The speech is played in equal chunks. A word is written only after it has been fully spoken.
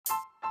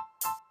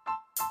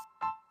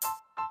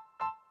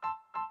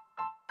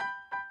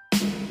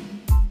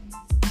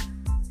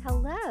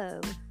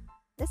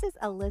This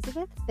is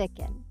Elizabeth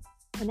Ficken,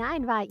 and I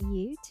invite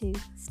you to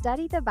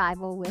study the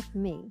Bible with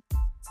me.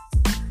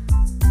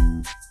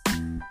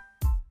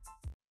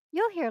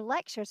 You'll hear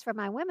lectures from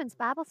my women's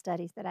Bible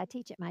studies that I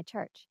teach at my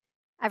church.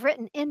 I've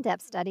written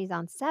in-depth studies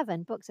on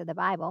 7 books of the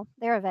Bible.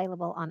 They're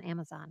available on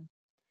Amazon.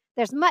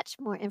 There's much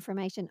more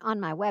information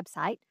on my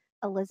website,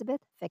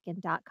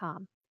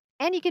 elizabethficken.com.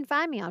 And you can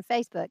find me on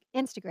Facebook,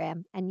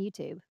 Instagram, and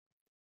YouTube.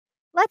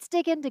 Let's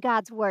dig into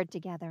God's Word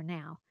together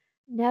now,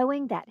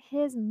 knowing that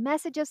His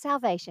message of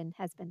salvation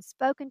has been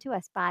spoken to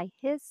us by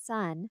His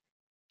Son,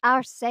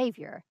 our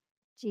Savior,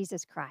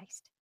 Jesus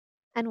Christ.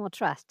 And we'll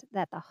trust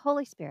that the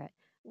Holy Spirit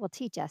will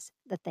teach us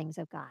the things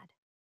of God.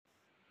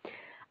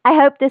 I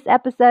hope this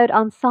episode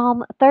on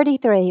Psalm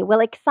 33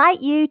 will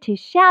excite you to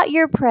shout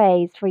your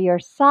praise for your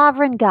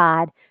sovereign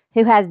God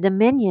who has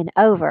dominion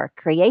over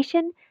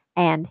creation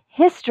and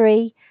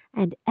history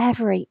and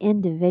every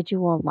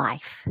individual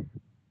life.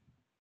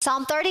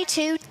 Psalm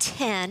 32,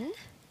 10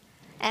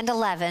 and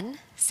 11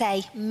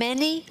 say,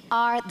 "Many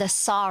are the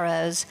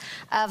sorrows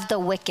of the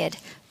wicked,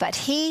 but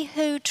he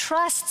who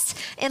trusts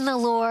in the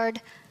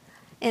Lord,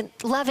 in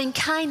loving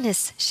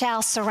kindness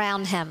shall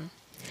surround him.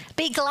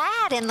 Be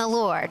glad in the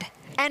Lord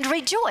and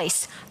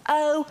rejoice,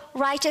 O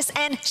righteous,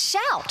 and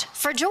shout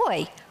for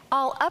joy,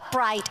 all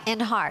upright in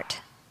heart."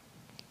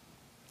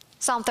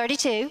 Psalm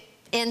 32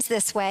 ends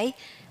this way,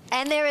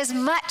 and there is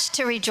much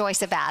to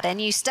rejoice about,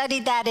 and you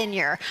studied that in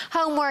your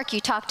homework, you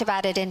talked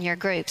about it in your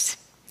groups.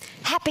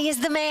 Happy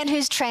is the man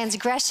whose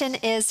transgression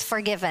is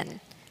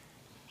forgiven.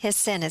 His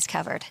sin is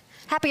covered.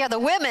 Happy are the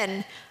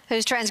women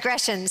whose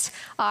transgressions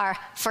are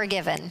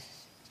forgiven.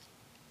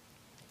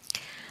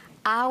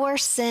 Our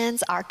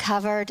sins are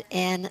covered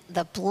in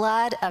the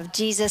blood of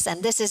Jesus,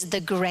 and this is the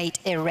great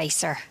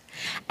eraser.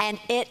 And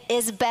it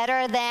is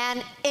better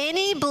than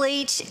any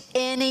bleach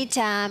any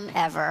time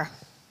ever.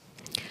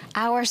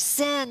 Our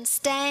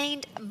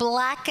sin-stained,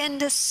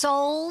 blackened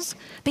souls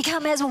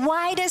become as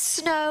white as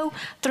snow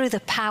through the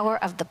power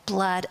of the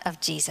blood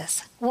of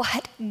Jesus.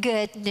 What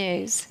good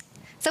news.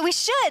 So we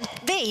should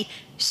be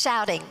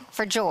shouting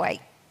for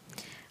joy.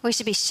 We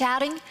should be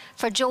shouting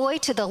for joy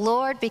to the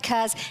Lord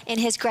because in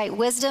His great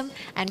wisdom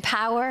and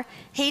power,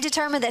 He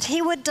determined that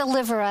He would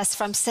deliver us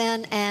from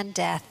sin and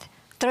death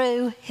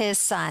through His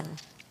Son.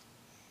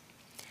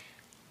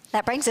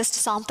 That brings us to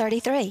Psalm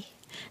 33.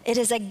 It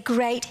is a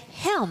great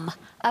hymn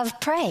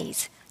of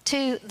praise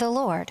to the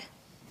Lord,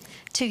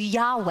 to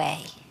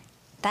Yahweh.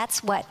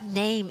 That's what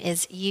name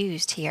is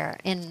used here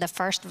in the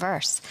first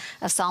verse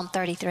of Psalm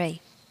 33.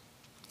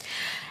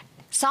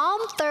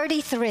 Psalm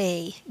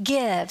 33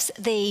 gives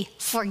the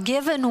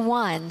forgiven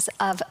ones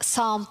of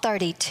Psalm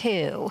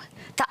 32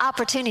 the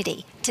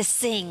opportunity to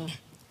sing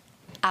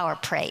our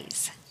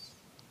praise.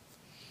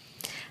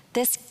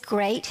 This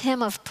great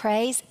hymn of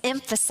praise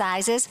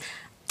emphasizes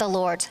the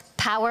Lord's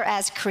power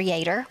as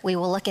creator. We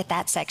will look at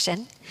that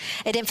section.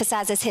 It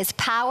emphasizes His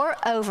power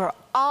over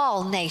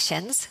all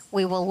nations.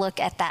 We will look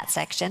at that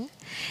section.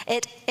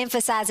 It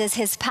emphasizes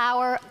His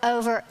power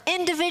over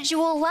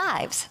individual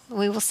lives.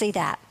 We will see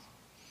that.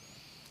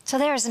 So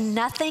there is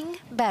nothing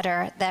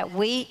better that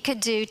we could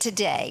do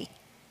today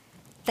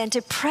than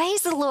to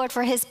praise the Lord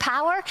for His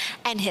power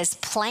and His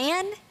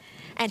plan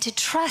and to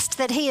trust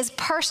that He is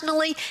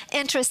personally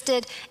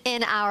interested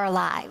in our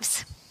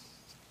lives.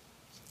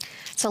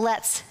 So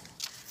let's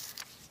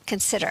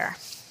consider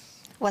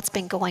what's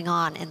been going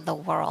on in the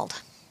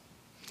world.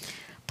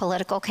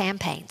 Political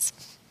campaigns.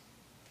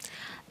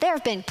 There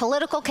have been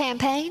political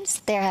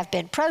campaigns, there have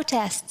been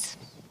protests.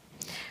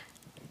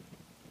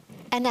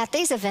 And at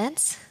these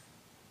events,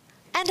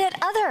 and at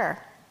other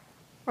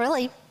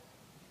really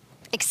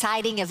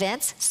exciting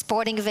events,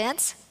 sporting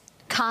events,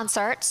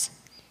 concerts,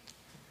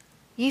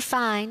 you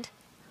find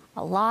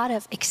a lot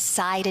of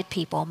excited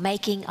people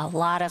making a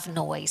lot of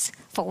noise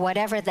for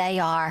whatever they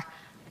are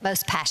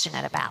most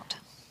passionate about.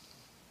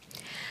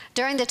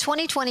 During the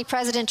 2020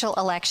 presidential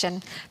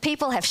election,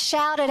 people have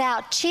shouted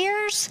out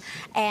cheers,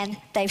 and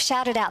they've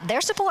shouted out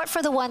their support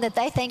for the one that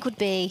they think would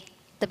be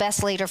the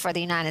best leader for the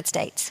United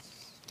States.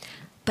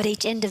 But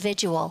each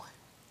individual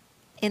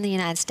in the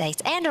United States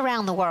and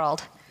around the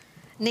world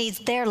needs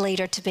their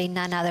leader to be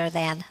none other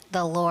than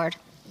the Lord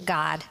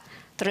God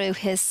through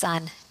His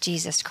Son,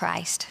 Jesus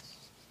Christ.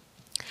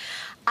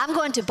 I'm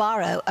going to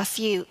borrow a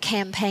few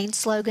campaign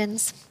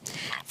slogans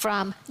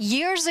from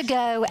years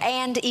ago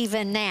and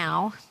even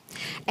now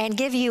and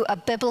give you a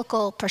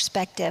biblical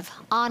perspective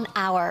on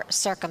our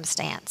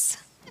circumstance.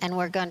 And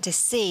we're going to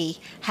see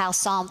how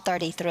Psalm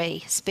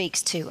 33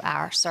 speaks to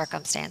our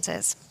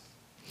circumstances.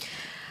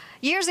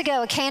 Years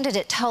ago, a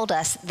candidate told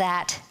us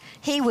that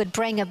he would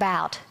bring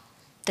about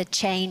the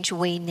change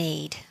we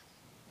need.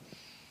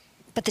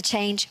 But the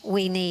change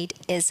we need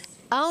is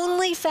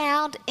only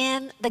found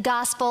in the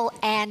gospel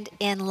and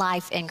in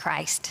life in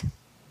Christ.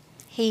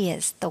 He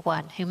is the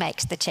one who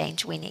makes the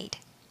change we need.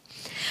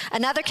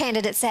 Another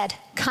candidate said,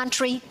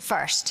 country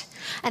first.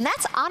 And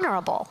that's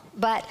honorable,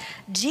 but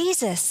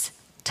Jesus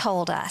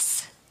told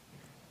us,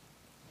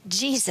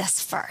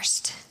 Jesus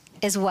first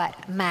is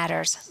what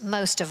matters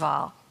most of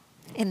all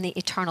in the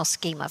eternal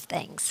scheme of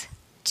things.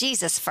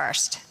 Jesus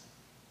first.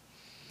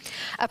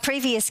 A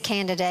previous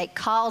candidate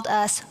called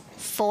us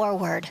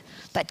forward,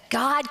 but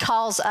God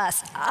calls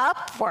us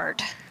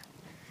upward.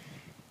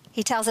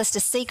 He tells us to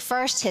seek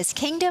first his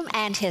kingdom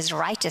and his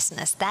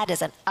righteousness. That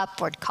is an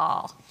upward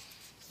call.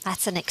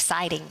 That's an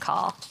exciting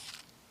call.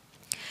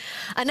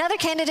 Another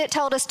candidate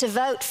told us to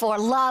vote for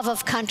love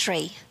of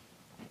country,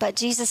 but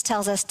Jesus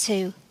tells us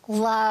to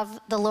love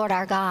the Lord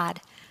our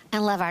God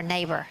and love our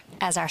neighbor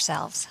as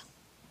ourselves.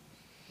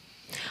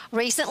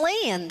 Recently,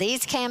 in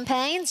these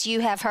campaigns, you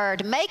have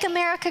heard, "Make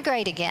America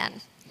Great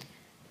Again."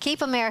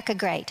 Keep America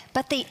great.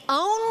 But the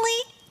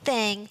only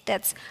thing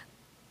that's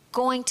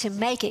going to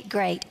make it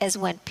great is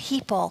when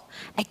people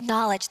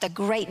acknowledge the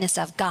greatness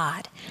of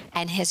God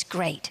and his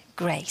great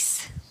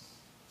grace.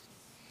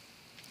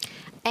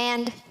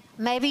 And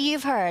maybe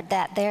you've heard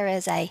that there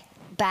is a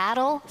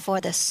battle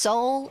for the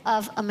soul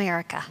of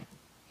America.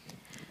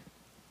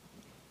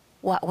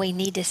 What we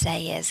need to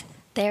say is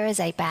there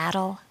is a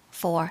battle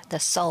for the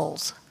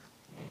souls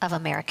of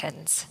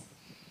Americans.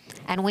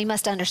 And we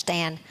must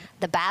understand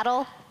the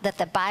battle that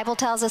the Bible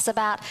tells us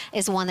about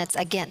is one that's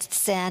against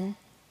sin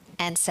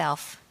and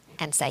self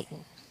and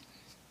Satan.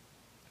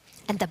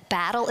 And the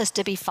battle is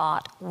to be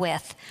fought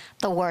with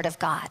the Word of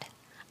God,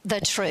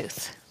 the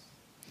truth.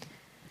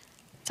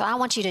 So I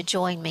want you to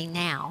join me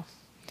now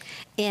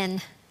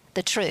in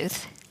the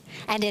truth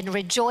and in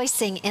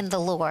rejoicing in the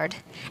Lord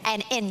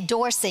and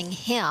endorsing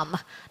him,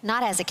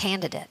 not as a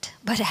candidate,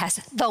 but as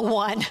the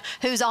one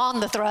who's on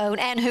the throne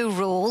and who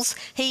rules.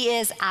 He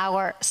is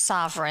our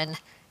sovereign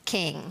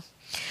King.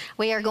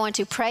 We are going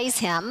to praise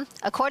him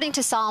according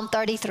to Psalm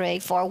 33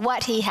 for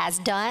what he has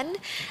done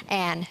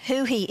and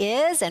who he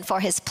is and for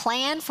his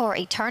plan for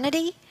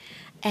eternity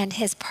and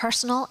his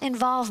personal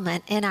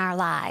involvement in our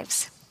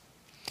lives.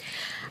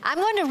 I'm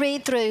going to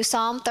read through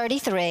Psalm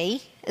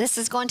 33. This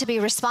is going to be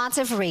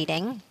responsive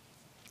reading,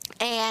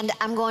 and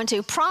I'm going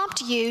to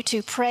prompt you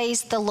to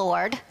praise the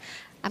Lord.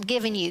 I'm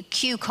giving you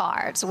cue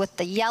cards with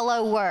the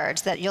yellow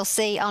words that you'll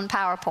see on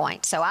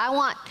PowerPoint. So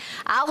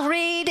I'll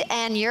read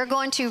and you're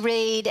going to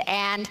read,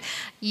 and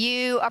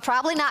you are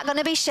probably not going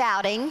to be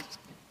shouting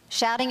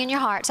in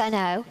your hearts, I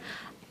know.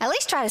 At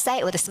least try to say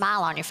it with a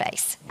smile on your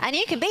face. And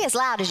you can be as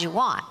loud as you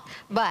want,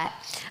 but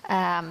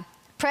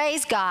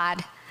praise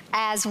God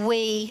as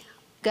we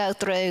go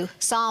through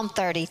Psalm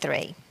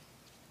 33.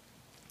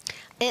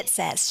 It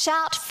says,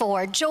 "Shout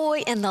for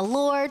joy in the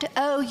Lord,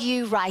 O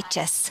you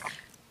righteous.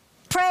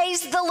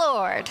 Praise the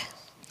Lord.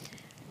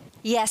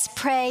 Yes,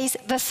 praise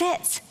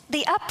befits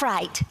the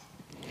upright.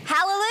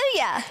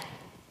 Hallelujah."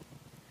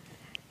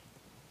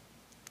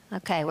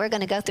 Okay, we're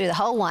going to go through the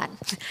whole one.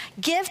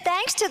 "Give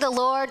thanks to the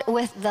Lord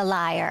with the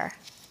lyre.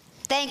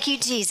 Thank you,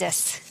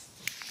 Jesus.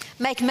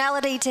 Make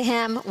melody to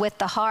him with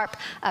the harp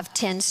of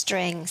 10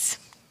 strings.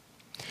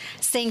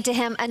 Sing to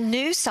him a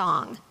new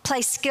song.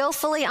 Play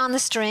skillfully on the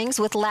strings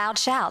with loud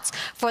shouts.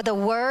 For the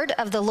word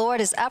of the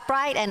Lord is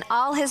upright, and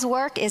all his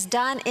work is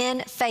done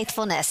in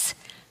faithfulness."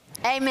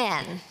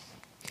 Amen.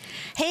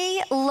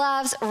 "He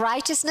loves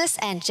righteousness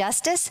and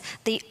justice.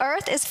 The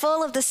earth is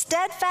full of the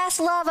steadfast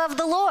love of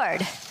the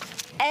Lord."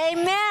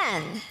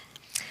 Amen.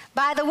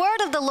 "By the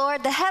word of the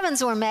Lord the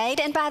heavens were made,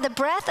 and by the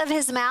breath of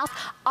his mouth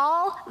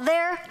all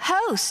their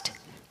host."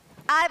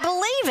 I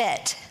believe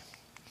it.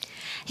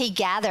 "He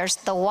gathers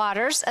the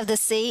waters of the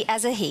sea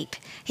as a heap.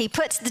 He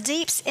puts the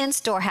deeps in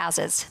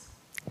storehouses."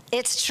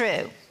 It's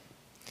true.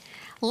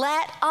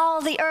 "Let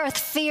all the earth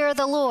fear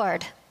the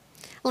Lord.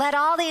 Let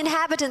all the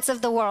inhabitants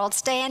of the world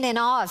stand in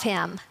awe of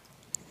him."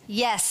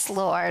 Yes,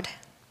 Lord.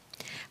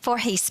 "For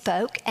he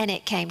spoke, and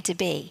it came to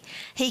be.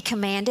 He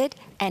commanded,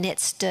 and it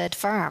stood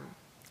firm."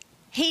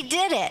 He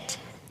did it.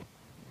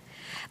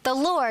 "The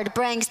Lord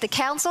brings the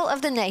counsel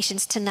of the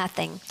nations to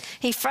nothing.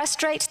 He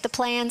frustrates the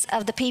plans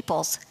of the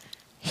peoples."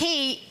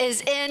 He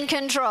is in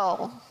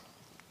control.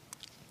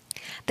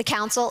 "The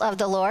counsel of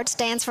the Lord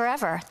stands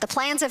forever, the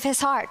plans of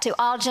his heart to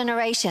all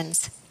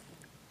generations."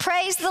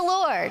 Praise the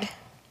Lord.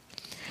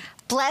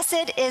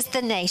 "Blessed is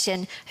the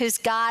nation whose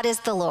God is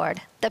the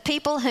Lord, the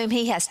people whom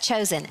he has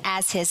chosen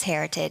as his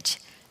heritage."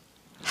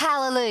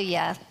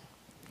 Hallelujah.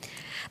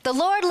 "The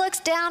Lord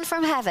looks down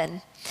from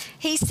heaven.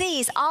 He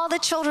sees all the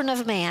children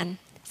of man.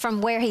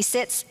 From where he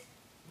sits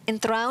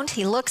enthroned,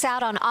 he looks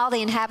out on all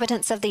the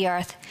inhabitants of the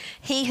earth.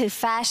 He who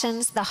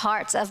fashions the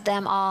hearts of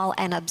them all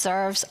and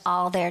observes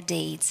all their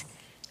deeds."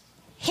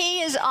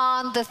 He is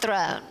on the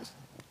throne.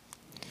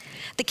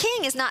 "The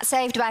king is not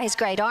saved by his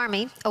great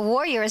army. A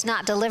warrior is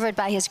not delivered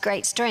by his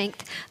great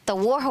strength. The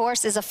war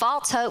horse is a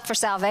false hope for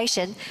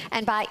salvation,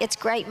 and by its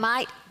great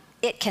might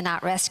it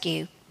cannot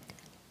rescue.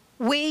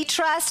 We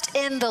trust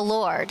in the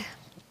Lord.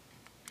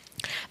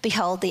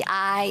 Behold, the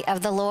eye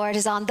of the Lord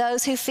is on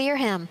those who fear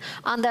him,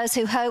 on those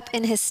who hope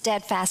in his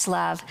steadfast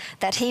love,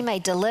 that he may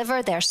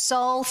deliver their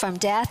soul from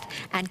death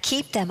and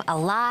keep them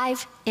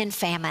alive in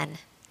famine."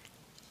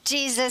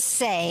 Jesus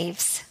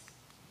saves.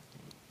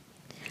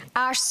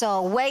 Our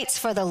soul waits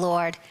for the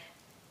Lord.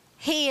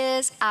 He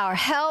is our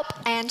help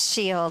and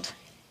shield.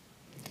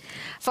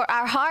 "For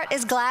our heart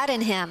is glad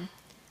in him.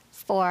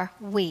 for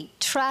we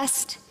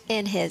trust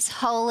in his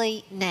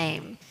holy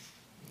name.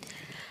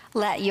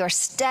 Let your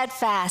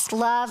steadfast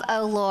love,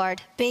 O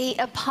Lord, be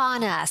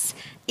upon us,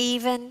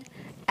 even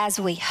as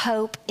we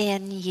hope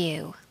in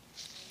you.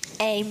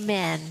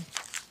 Amen.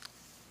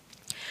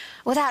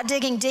 Without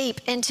digging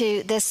deep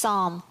into this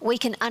psalm, we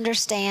can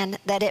understand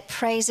that it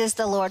praises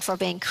the Lord for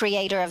being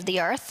creator of the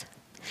earth,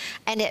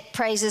 and it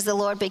praises the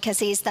Lord because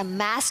he's the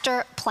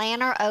master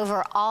planner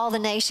over all the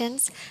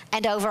nations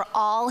and over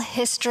all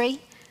history.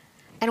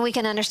 And we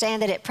can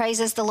understand that it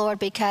praises the Lord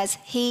because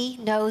he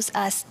knows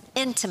us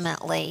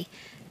intimately,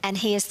 and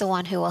he is the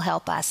one who will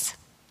help us.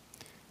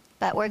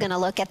 But we're going to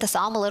look at the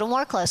psalm a little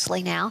more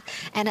closely now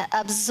and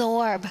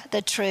absorb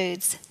the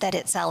truths that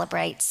it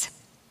celebrates.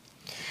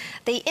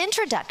 The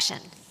introduction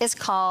is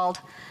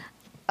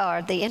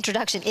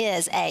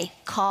a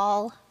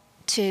call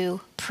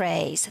to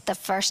praise, the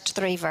first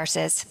 3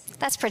 verses.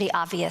 That's pretty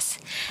obvious.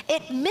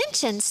 It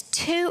mentions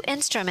 2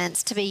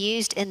 instruments to be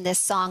used in this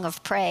song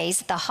of praise,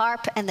 the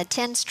harp and the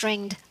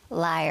 10-stringed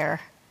lyre.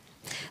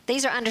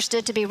 These are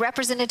understood to be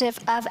representative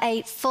of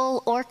a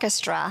full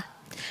orchestra.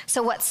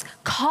 So what's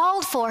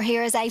called for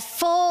here is a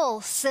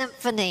full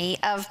symphony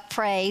of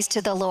praise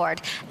to the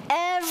Lord.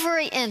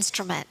 Every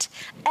instrument,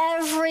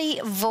 every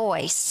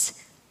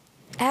voice,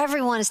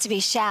 everyone is to be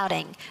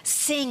shouting,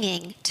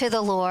 singing to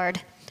the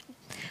Lord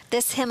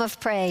this hymn of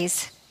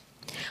praise.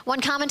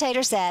 One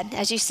commentator said,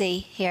 as you see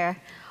here,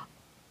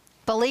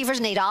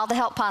 believers need all the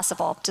help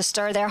possible to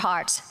stir their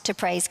hearts to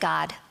praise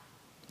God.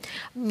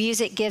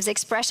 Music gives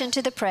expression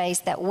to the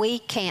praise that we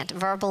can't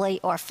verbally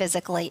or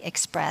physically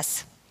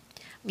express.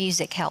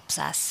 Music helps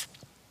us.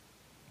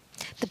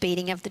 The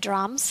beating of the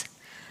drums,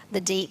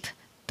 the deep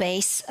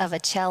bass of a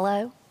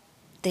cello,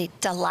 the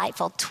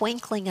delightful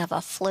twinkling of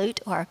a flute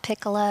or a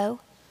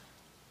piccolo,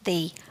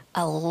 the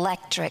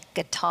electric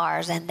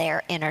guitars and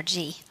their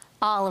energy.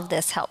 All of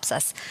this helps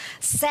us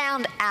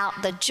sound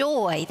out the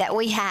joy that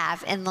we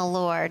have in the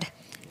Lord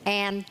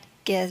and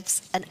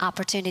gives an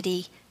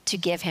opportunity to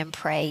give him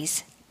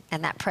praise.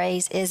 And that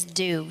praise is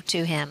due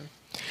to him.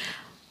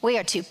 We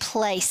are to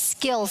play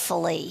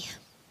skillfully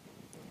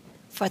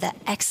for the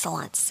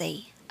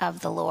excellency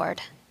of the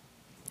Lord,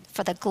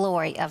 for the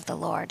glory of the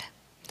Lord.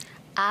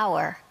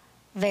 Our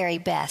very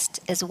best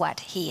is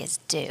what he is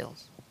due.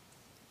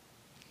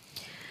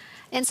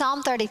 In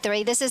Psalm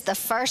 33, this is the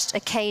first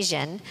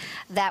occasion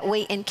that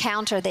we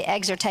encounter the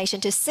exhortation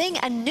to sing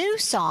a new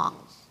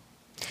song.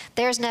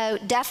 There's no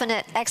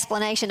definite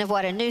explanation of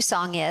what a new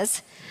song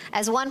is.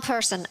 As one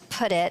person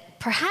put it,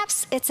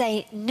 perhaps it's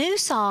a new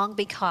song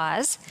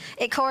because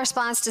it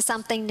corresponds to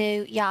something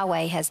new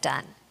Yahweh has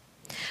done.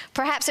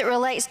 Perhaps it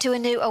relates to a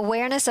new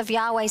awareness of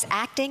Yahweh's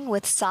acting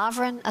with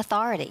sovereign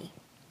authority.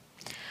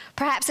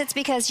 Perhaps it's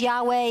because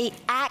Yahweh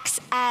acts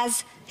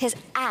as his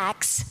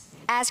acts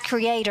as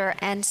creator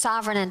and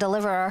sovereign and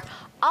deliverer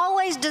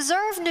always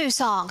deserve new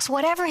songs.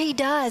 Whatever he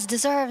does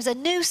deserves a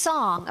new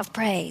song of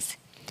praise.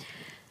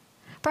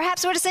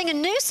 Perhaps we're to sing a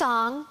new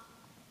song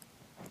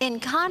in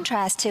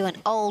contrast to an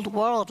old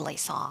worldly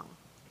song.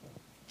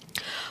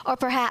 Or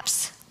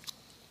perhaps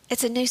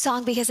it's a new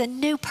song because a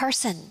new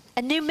person,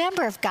 a new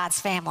member of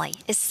God's family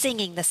is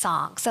singing the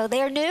song. So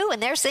they're new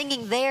and they're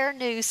singing their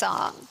new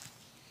song.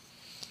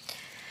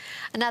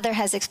 Another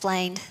has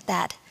explained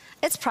that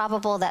it's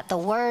probable that the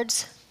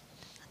words,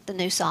 the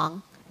new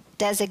song,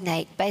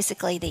 designate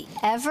basically the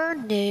ever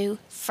new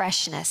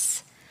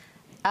freshness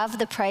of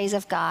the praise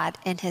of God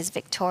in his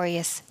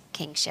victorious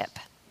kingship.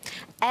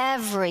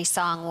 Every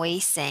song we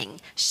sing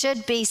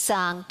should be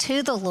sung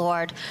to the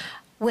Lord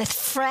with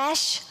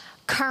fresh,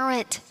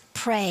 current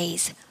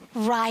praise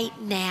right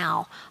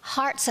now,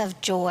 hearts of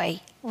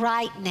joy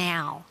right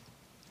now.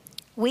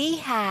 We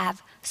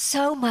have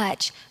so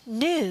much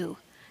new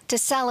to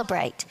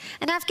celebrate.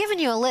 And I've given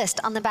you a list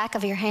on the back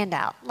of your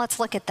handout. Let's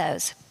look at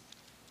those.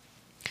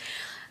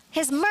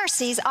 His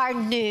mercies are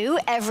new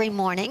every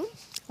morning,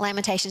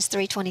 Lamentations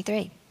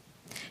 3:23.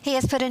 He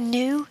has put a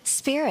new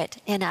spirit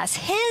in us,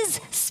 his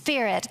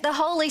spirit, the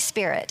Holy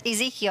Spirit,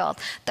 Ezekiel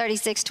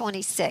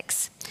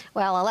 36:26.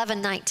 Well,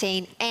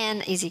 11:19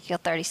 and Ezekiel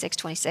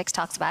 36:26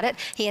 talks about it.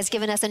 He has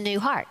given us a new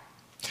heart.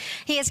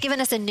 He has given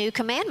us a new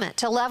commandment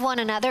to love one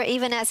another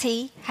even as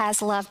he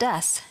has loved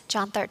us,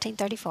 John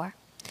 13:34.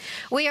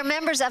 We are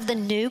members of the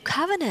new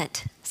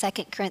covenant,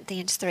 2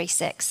 Corinthians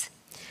 3:6.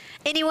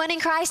 Anyone in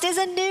Christ is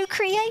a new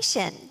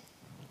creation,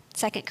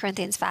 2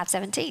 Corinthians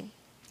 5:17.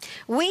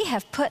 We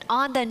have put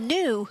on the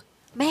new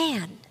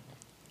man,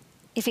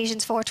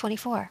 Ephesians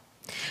 4:24.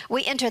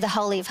 We enter the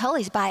Holy of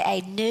Holies by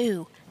a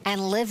new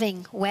and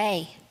living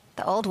way.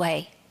 The old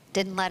way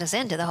didn't let us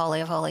into the Holy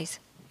of Holies,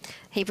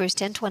 Hebrews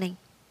 10:20.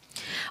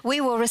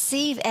 We will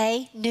receive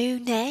a new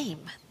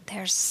name.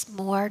 There's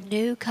more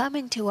new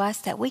coming to us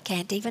that we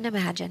can't even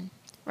imagine.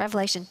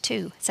 Revelation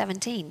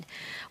 2:17.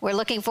 We're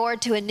looking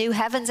forward to a new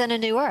heavens and a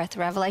new earth,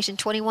 Revelation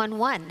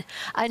 21:1.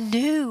 A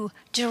new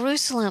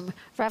Jerusalem,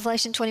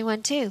 Revelation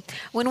 21:2.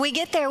 When we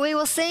get there, we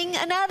will sing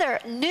another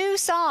new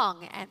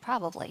song, and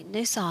probably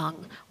new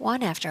song,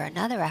 one after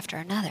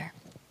another,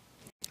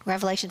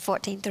 Revelation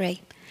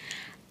 14:3.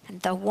 And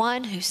the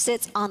one who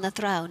sits on the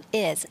throne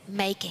is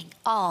making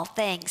all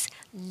things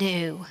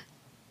new.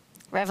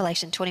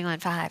 Revelation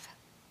 21:5.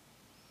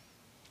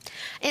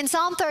 In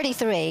Psalm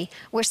 33,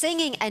 we're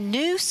singing a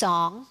new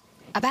song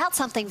about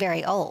something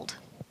very old.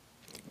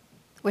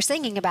 We're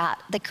singing about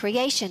the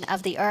creation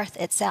of the earth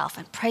itself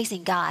and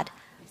praising God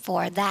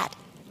for that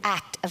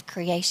act of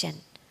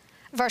creation.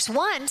 Verse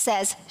 1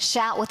 says,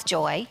 shout with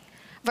joy.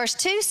 Verse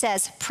 2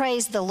 says,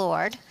 praise the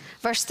Lord.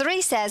 Verse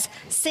 3 says,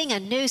 sing a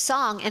new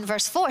song. And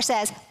verse 4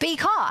 says,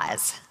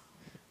 because.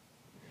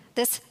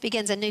 This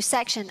begins a new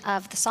section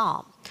of the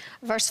psalm.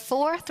 Verse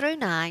 4 through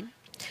 9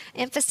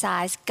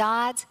 emphasize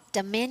God's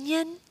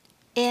dominion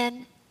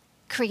in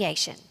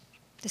creation.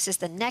 This is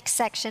the next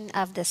section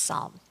of this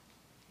psalm.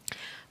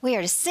 We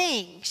are to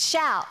sing,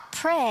 shout,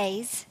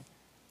 praise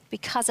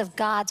because of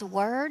God's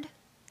word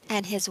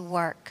and his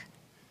work.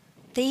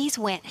 These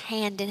went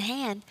hand in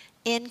hand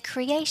in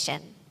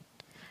creation.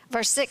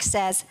 Verse 6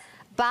 says,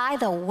 by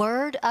the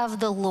word of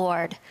the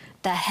Lord,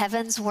 the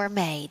heavens were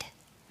made.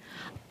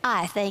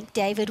 I think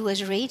David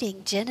was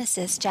reading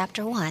Genesis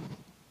chapter 1.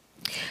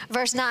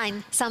 Verse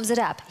 9 sums it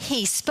up.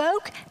 He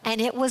spoke and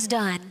it was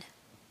done.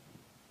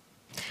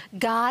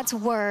 God's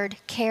word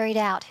carried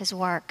out his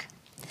work.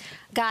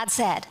 God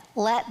said,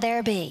 let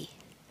there be,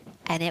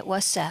 and it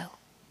was so.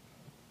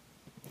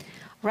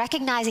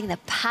 Recognizing the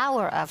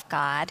power of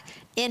God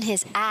in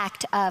his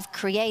act of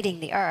creating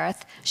the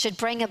earth should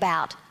bring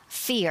about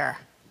fear,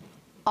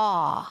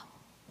 awe,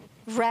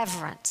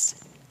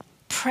 reverence,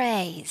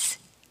 praise,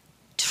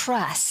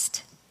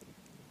 trust.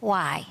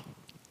 Why?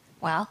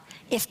 Well,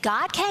 if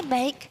God can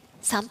make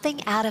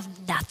something out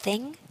of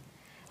nothing,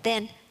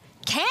 then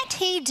can't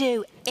he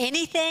do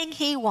anything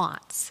he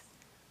wants?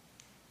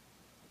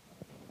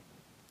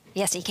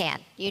 Yes, he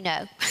can. You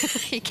know,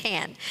 he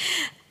can.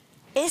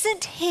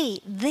 Isn't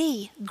he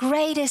the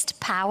greatest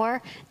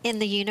power in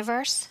the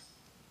universe?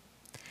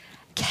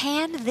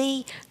 Can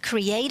the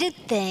created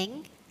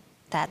thing,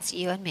 that's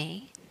you and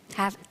me,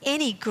 have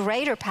any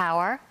greater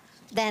power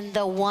than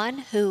the one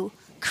who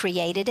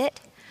created it?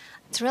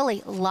 It's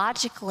really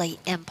logically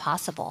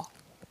impossible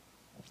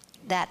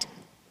that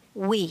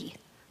we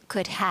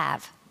could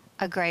have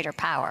a greater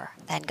power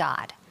than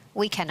God.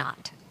 We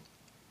cannot.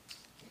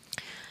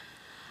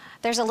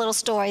 There's a little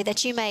story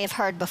that you may have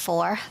heard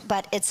before,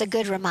 but it's a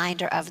good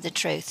reminder of the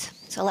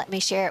truth. So let me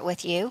share it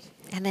with you,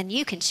 and then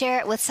you can share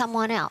it with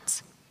someone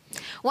else.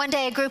 One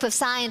day, a group of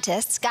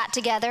scientists got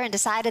together and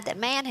decided that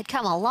man had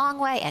come a long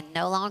way and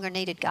no longer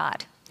needed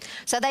God.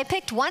 So they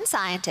picked one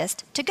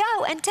scientist to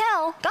go and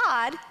tell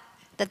God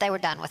that they were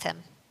done with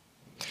him.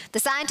 The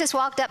scientist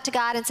walked up to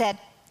God and said,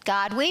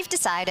 God, we've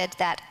decided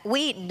that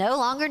we no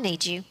longer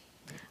need you.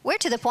 We're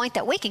to the point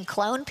that we can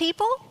clone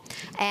people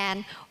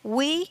and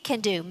we can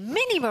do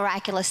many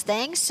miraculous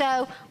things,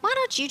 so why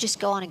don't you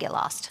just go on and get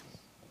lost?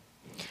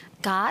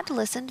 God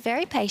listened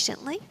very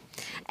patiently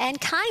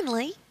and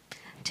kindly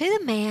to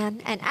the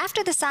man, and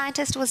after the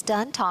scientist was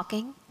done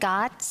talking,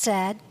 God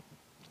said,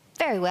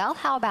 very well,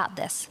 how about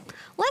this?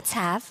 Let's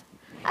have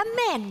a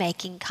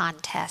man-making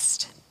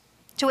contest.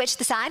 To which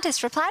the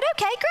scientist replied,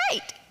 okay,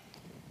 great.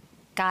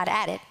 God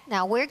added,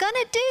 now we're going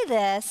to do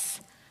this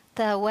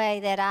the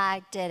way that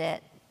I did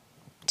it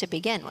to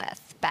begin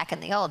with, back in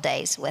the old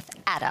days with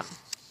Adam.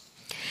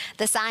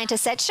 The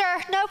scientist said,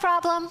 sure, no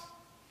problem.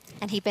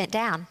 And he bent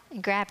down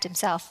and grabbed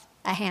himself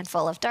a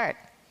handful of dirt.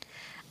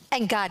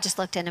 And God just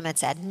looked at him and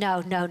said,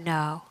 no, no,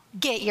 no,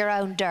 get your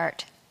own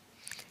dirt.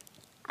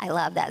 I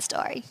love that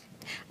story.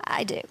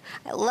 I do.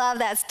 I love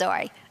that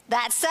story.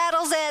 That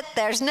settles it.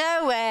 There's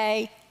no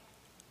way.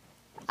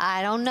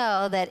 I don't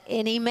know that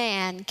any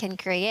man can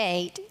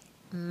create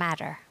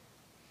matter.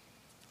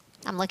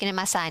 I'm looking at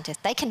my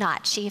scientist. They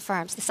cannot, she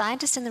affirms. The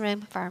scientist in the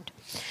room affirmed.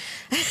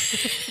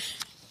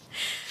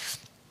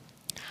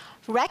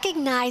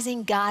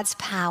 Recognizing God's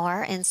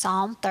power in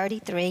Psalm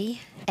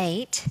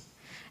 33:8,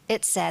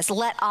 it says,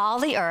 let all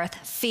the earth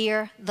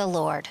fear the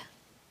Lord.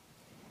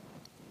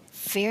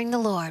 Fearing the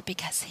Lord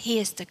because he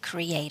is the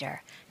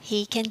creator.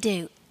 He can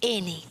do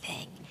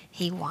anything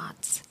he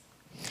wants.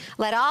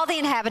 Let all the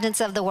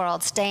inhabitants of the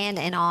world stand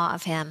in awe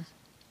of him.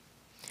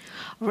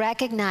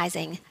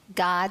 Recognizing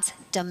God's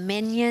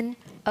dominion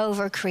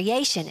over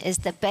creation is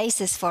the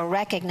basis for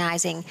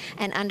recognizing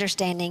and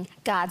understanding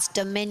God's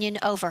dominion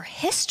over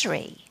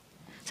history.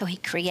 So he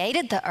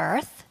created the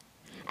earth,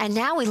 and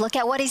now we look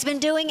at what he's been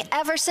doing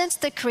ever since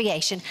the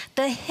creation,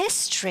 the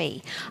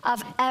history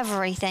of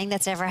everything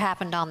that's ever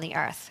happened on the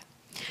earth.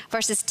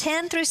 Verses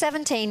 10 through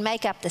 17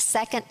 make up the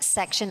second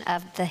section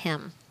of the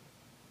hymn.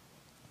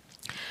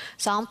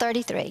 Psalm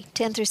 33,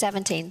 10 through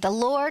 17. The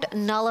Lord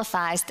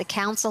nullifies the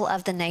counsel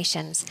of the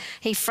nations.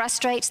 He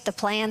frustrates the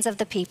plans of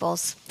the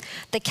peoples.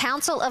 The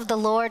counsel of the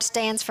Lord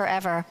stands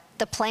forever,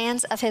 the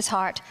plans of his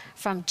heart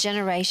from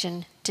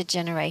generation to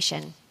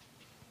generation.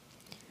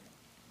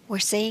 We're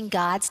seeing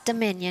God's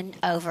dominion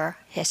over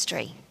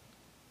history.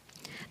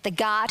 The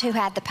God who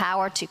had the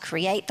power to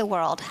create the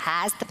world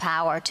has the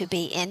power to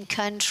be in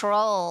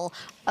control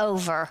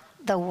over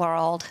the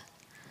world.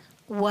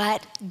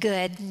 What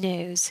good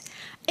news.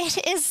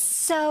 It is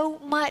so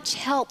much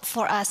help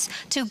for us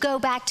to go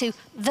back to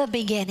the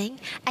beginning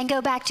and go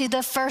back to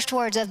the first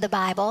words of the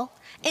Bible.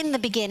 In the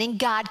beginning,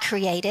 God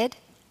created.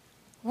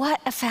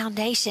 What a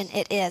foundation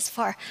it is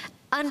for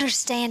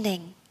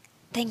understanding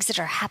things that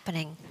are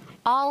happening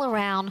all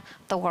around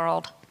the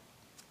world.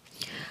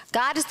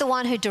 God is the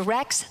one who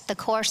directs the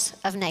course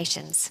of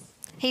nations.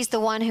 He's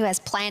the one who has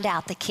planned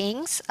out the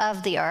kings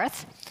of the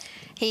earth.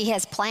 He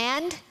has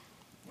planned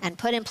and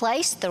put in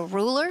place the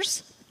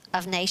rulers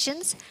of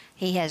nations.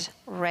 He has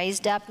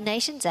raised up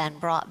nations and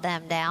brought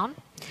them down.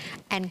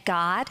 And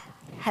God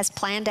has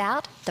planned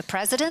out the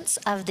presidents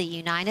of the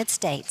United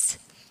States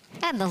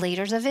and the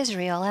leaders of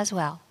Israel as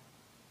well.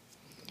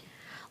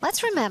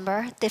 Let's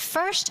remember the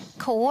first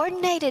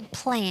coordinated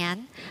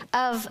plan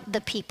of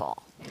the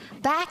people.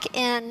 Back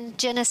in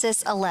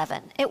Genesis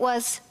 11, it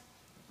was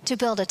to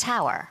build a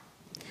tower.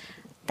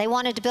 They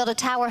wanted to build a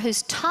tower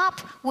whose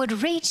top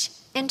would reach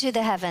into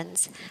the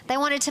heavens. They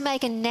wanted to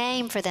make a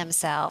name for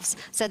themselves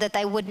so that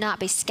they would not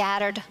be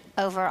scattered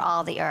over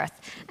all the earth.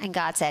 And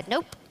God said,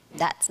 nope,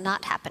 that's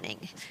not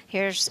happening.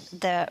 Here's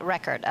the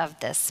record of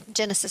this.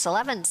 Genesis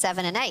 11,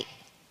 7 and 8.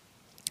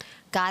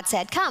 God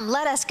said, come,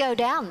 let us go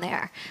down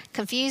there,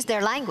 confuse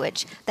their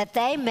language, that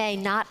they may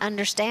not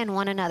understand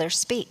one another's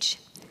speech.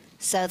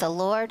 So the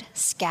Lord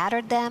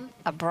scattered them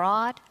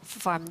abroad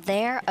from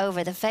there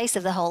over the face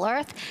of the whole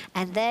earth,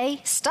 and they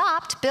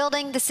stopped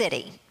building the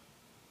city.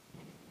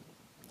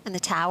 And the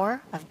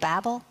Tower of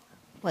Babel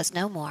was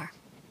no more.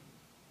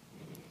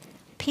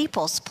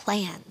 People's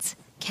plans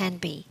can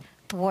be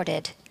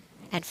thwarted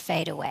and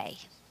fade away.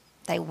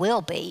 They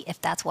will be if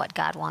that's what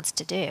God wants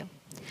to do.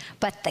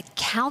 But the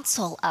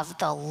counsel of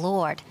the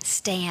Lord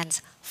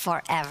stands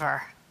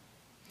forever.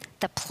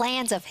 The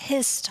plans of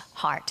his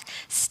heart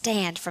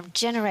stand from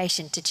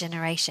generation to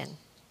generation.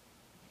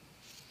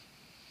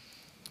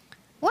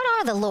 What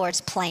are the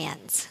Lord's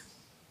plans?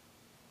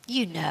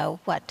 You know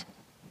what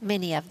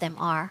many of them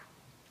are.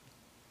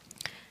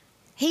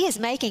 He is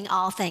making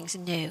all things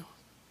new.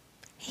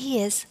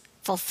 He is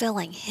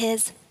fulfilling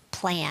his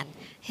plan,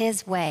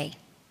 his way.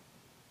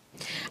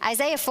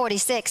 Isaiah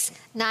 46,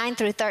 9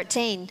 through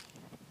 13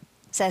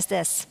 says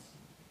this,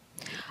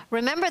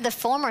 remember the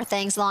former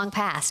things long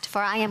past,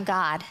 for I am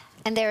God,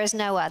 and there is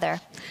no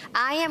other.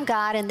 I am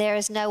God, and there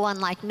is no one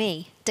like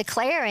me,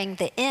 declaring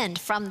the end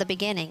from the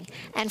beginning,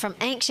 and from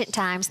ancient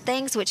times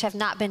things which have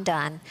not been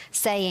done,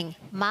 saying,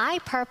 my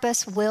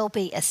purpose will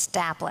be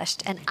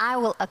established, and I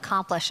will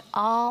accomplish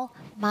all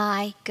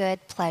my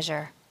good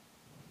pleasure.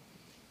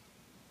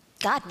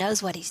 God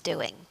knows what he's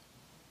doing.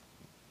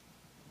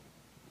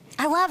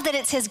 I love that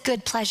it's his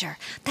good pleasure.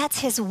 That's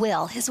his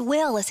will. His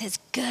will is his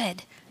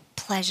good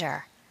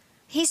pleasure.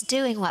 He's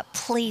doing what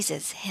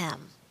pleases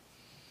him.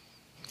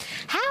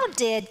 How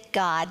did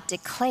God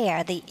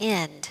declare the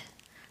end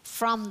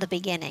from the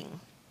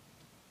beginning?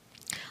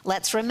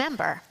 Let's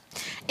remember.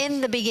 In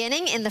the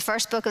beginning, in the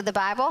first book of the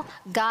Bible,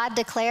 God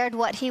declared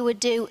what he would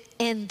do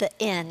in the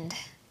end.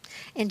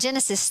 In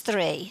Genesis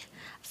 3,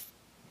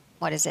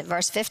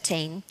 verse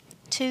 15,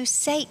 to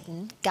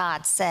Satan,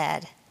 God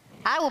said,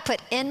 I will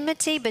put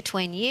enmity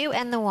between you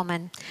and the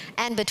woman,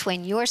 and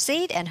between your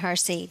seed and her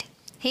seed.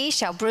 He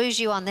shall bruise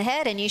you on the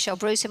head, and you shall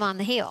bruise him on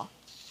the heel.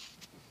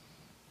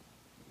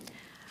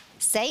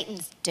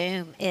 Satan's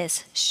doom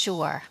is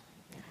sure.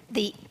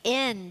 The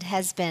end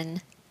has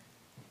been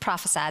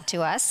prophesied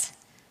to us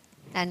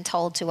and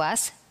told to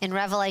us in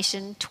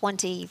Revelation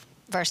 20,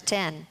 verse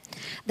 10.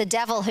 The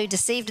devil who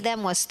deceived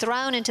them was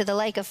thrown into the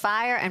lake of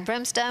fire and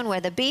brimstone, where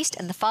the beast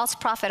and the false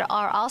prophet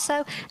are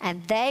also,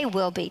 and they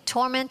will be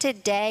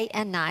tormented day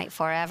and night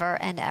forever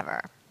and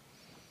ever.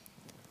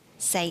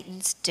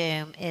 Satan's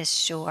doom is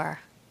sure.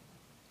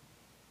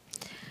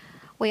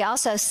 We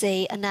also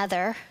see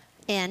another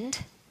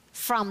end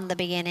from the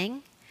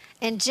beginning.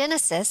 In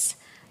Genesis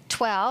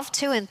 12,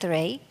 2 and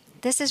 3,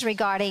 this is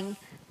regarding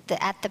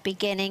at the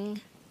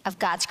beginning of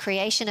God's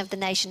creation of the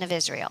nation of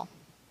Israel.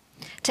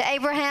 To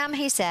Abraham,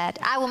 he said,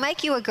 I will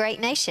make you a great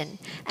nation,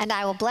 and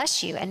I will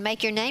bless you and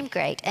make your name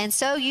great, and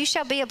so you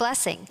shall be a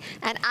blessing.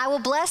 And I will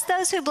bless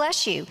those who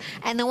bless you,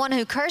 and the one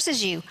who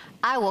curses you,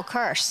 I will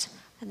curse.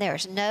 And there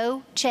is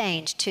no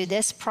change to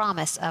this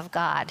promise of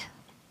God.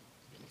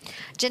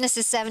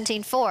 Genesis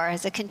 17:4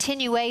 is a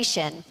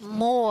continuation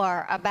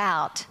more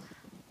about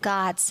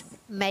God's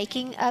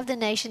making of the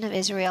nation of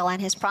Israel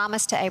and his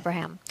promise to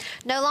Abraham.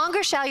 No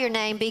longer shall your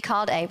name be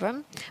called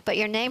Abram, but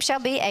your name shall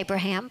be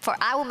Abraham, for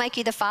I will make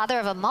you the father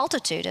of a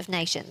multitude of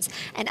nations,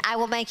 and I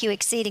will make you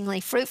exceedingly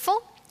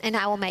fruitful, and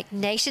I will make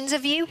nations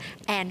of you,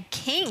 and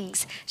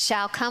kings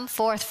shall come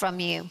forth from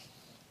you.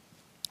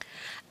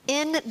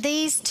 In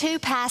these two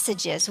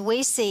passages,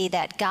 we see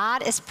that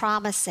God is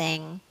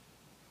promising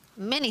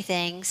many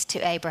things to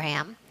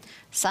Abraham,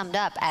 summed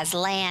up as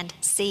land,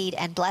 seed,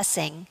 and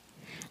blessing.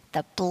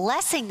 The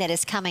blessing that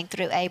is coming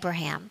through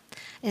Abraham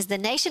is the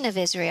nation of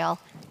Israel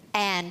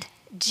and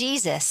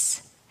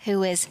Jesus,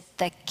 who is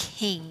the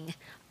king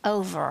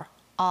over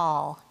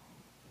all.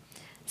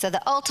 So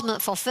the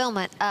ultimate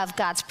fulfillment of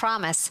God's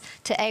promise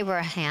to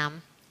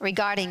Abraham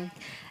regarding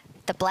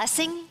the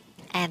blessing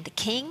and the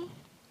king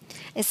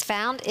is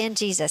found in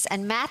Jesus.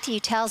 And Matthew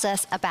tells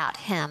us about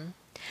him.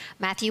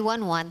 Matthew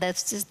 1:1,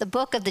 this is the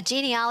book of the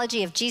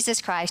genealogy of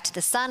Jesus Christ,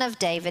 the son of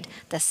David,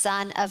 the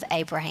son of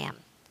Abraham.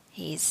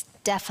 He's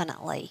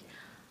definitely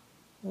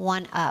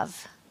one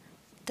of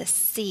the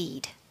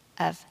seed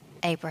of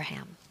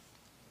Abraham.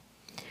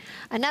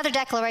 Another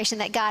declaration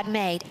that God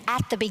made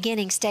at the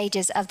beginning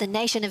stages of the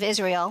nation of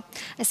Israel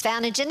is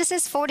found in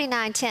Genesis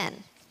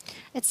 49:10.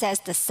 It says,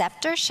 "The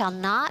scepter shall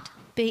not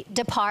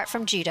depart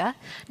from Judah,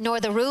 nor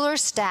the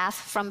ruler's staff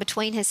from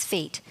between his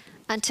feet,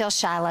 until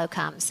Shiloh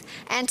comes.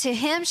 And to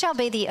him shall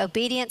be the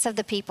obedience of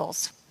the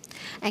peoples."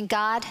 And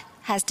God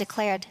has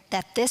declared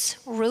that this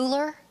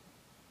ruler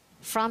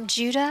from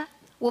Judah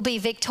will be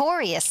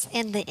victorious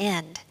in the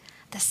end.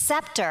 The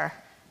scepter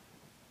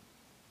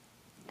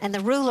and the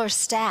ruler's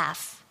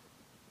staff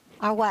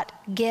are what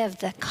give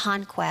the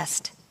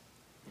conquest.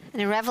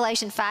 And in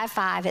Revelation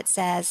 5:5 it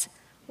says,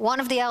 "One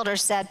of the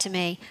elders said to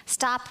me,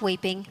 'Stop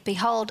weeping.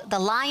 Behold, the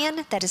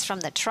Lion that is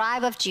from the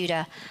tribe of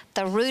Judah,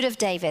 the root of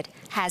David,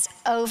 has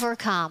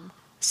overcome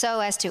so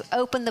as to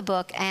open the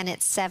book and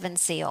its 7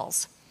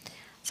 seals.'"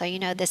 So you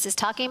know this is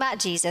talking about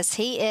Jesus.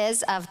 He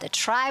is of the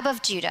tribe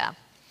of Judah,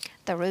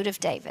 the root of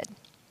David.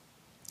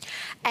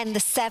 "And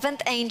the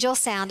 7th angel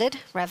sounded,"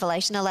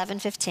 Revelation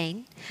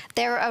 11:15.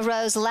 "There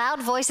arose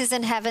loud voices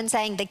in heaven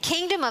saying, 'The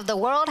kingdom of the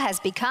world has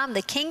become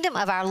the kingdom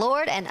of our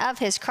Lord and of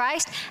his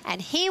Christ,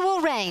 and he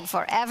will reign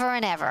forever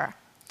and ever.'"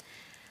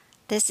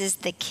 This is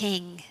the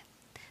king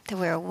that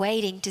we're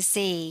waiting to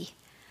see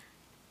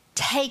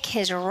take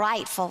his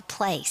rightful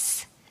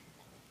place.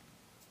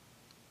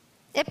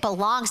 It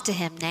belongs to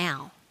him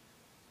now.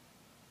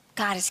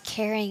 God is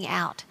carrying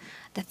out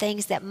the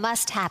things that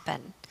must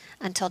happen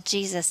until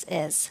Jesus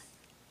is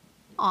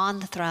on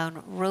the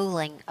throne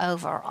ruling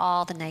over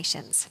all the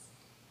nations.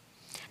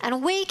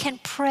 And we can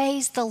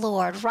praise the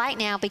Lord right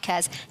now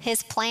because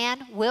his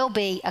plan will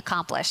be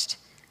accomplished.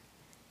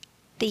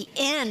 The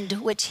end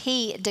which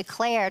he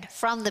declared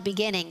from the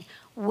beginning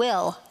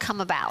will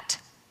come about.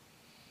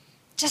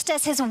 Just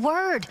as his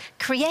word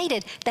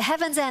created the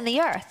heavens and the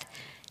earth,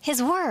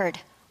 his word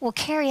will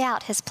carry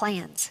out his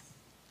plans.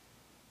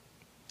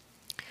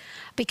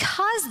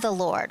 Because the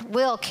Lord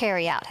will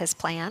carry out his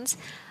plans,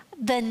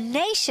 the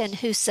nation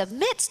who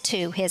submits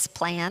to his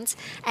plans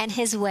and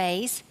his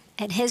ways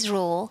and his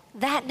rule,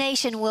 that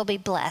nation will be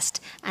blessed.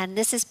 And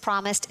this is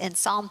promised in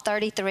Psalm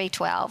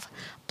 33:12.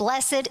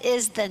 "Blessed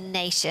is the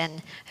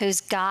nation whose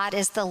God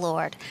is the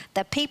Lord,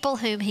 the people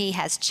whom he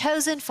has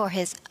chosen for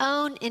his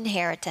own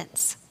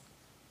inheritance."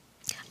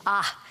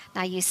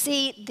 Now you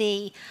see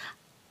the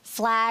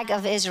flag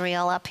of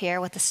Israel up here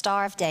with the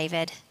Star of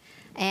David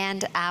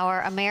and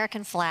our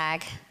American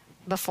flag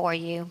before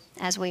you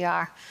as we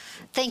are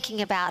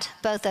thinking about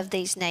both of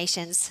these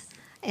nations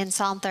in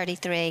Psalm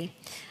 33.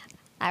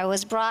 I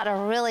was brought a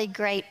really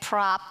great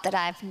prop that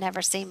I've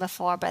never seen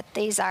before, but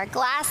these are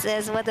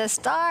glasses with the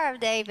Star of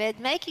David,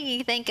 making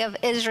you think of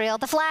Israel,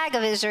 the flag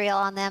of Israel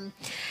on them.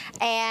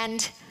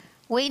 And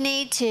we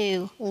need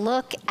to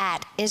look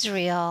at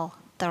Israel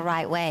the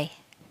right way.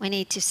 We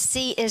need to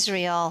see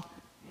Israel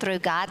through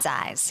God's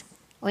eyes.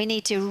 We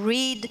need to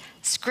read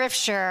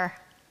scripture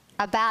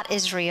about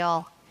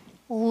Israel,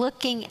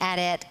 looking at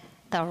it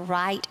the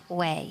right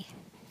way.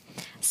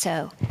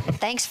 So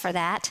thanks for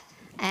that.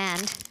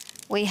 And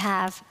we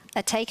have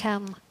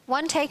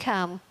one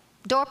take-home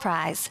door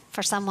prize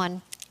for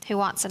someone who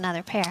wants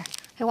a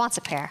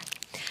pair.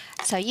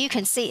 So you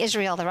can see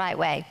Israel the right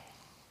way.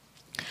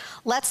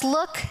 Let's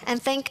look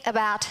and think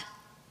about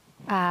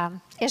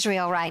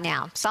Israel right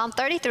now. Psalm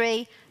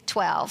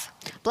 33:12.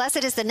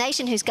 "Blessed is the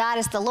nation whose God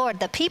is the Lord,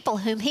 the people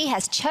whom he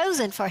has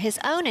chosen for his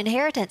own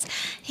inheritance."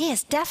 He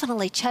has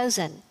definitely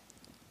chosen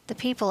the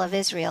people of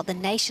Israel, the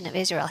nation of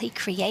Israel. He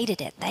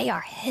created it. They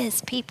are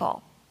his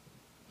people.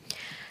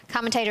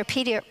 Commentator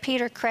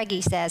Peter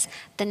Craigie says,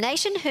 "The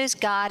nation whose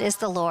God is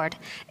the Lord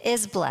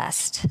is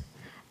blessed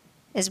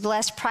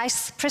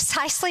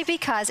precisely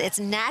because its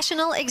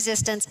national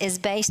existence is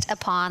based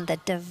upon the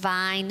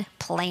divine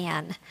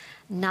plan,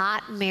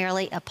 not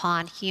merely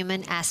upon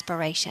human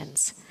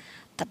aspirations.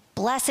 The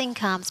blessing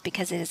comes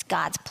because it is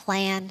God's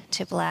plan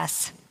to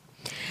bless."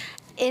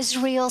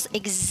 Israel's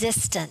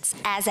existence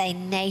as a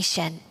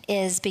nation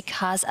is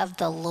because of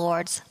the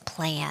Lord's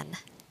plan.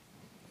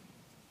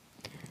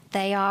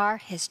 They are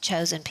his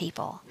chosen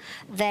people.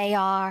 They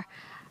are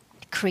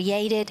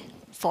created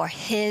for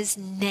his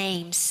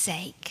name's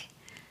sake,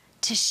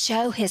 to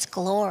show his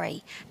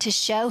glory, to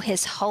show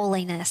his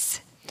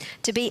holiness,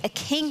 to be a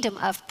kingdom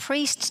of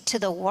priests to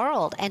the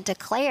world and to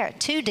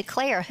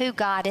declare who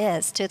God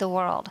is to the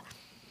world.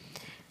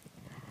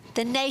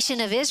 The nation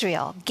of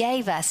Israel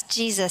gave us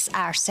Jesus,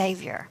 our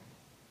Savior.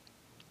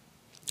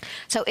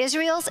 So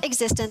Israel's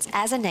existence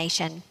as a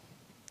nation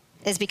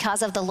is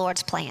because of the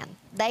Lord's plan.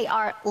 They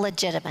are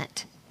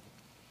legitimate.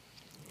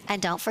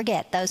 And don't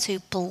forget, those who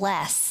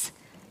bless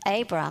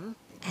Abram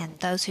and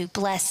those who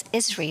bless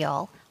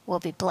Israel will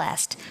be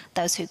blessed.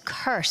 Those who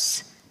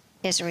curse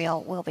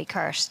Israel will be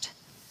cursed.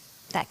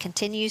 That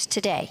continues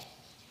today.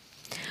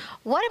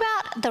 What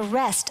about the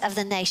rest of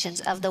the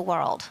nations of the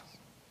world?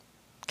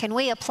 Can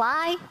we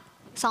apply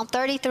Psalm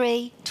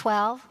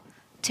 33:12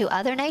 to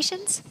other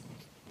nations?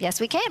 Yes,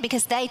 we can,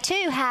 because they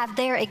too have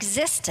their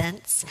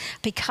existence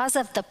because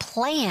of the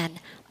plan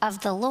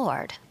of the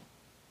Lord.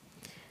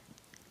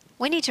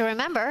 We need to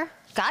remember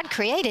God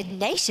created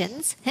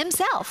nations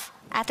himself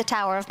at the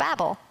Tower of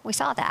Babel. We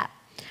saw that.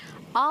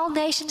 All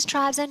nations,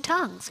 tribes, and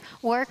tongues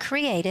were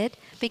created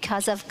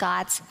because of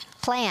God's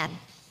plan,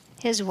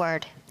 his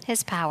word,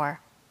 his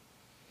power.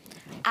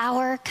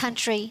 Our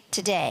country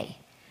today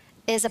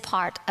is a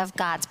part of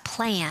God's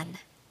plan.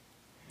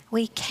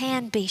 We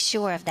can be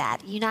sure of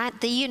that.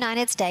 The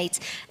United States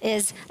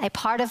is a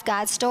part of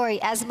God's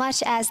story as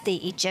much as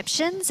the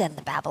Egyptians and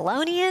the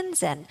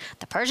Babylonians and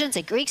the Persians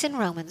and Greeks and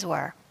Romans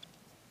were.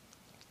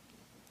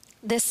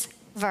 This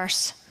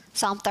verse,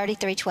 Psalm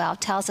 33:12,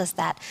 tells us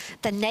that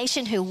the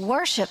nation who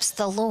worships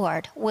the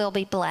Lord will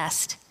be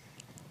blessed.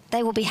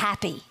 They will be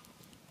happy.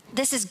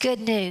 This is good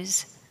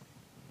news.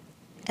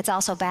 It's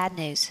also bad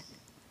news,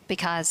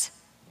 because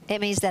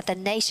it means that the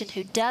nation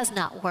who does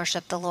not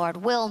worship the Lord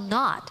will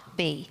not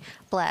be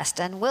blessed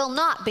and will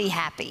not be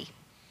happy.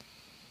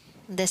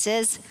 This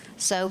is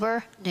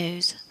sober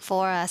news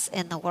for us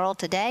in the world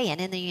today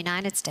and in the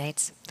United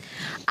States.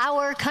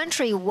 Our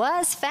country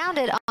was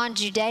founded on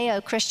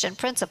Judeo-Christian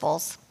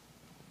principles.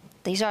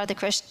 These are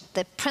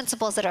the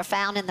principles that are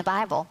found in the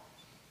Bible.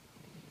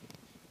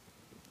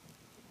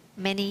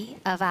 Many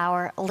of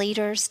our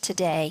leaders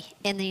today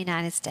in the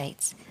United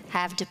States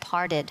have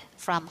departed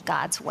from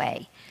God's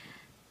way,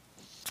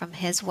 from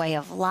his way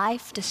of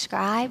life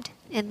described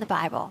in the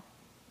Bible.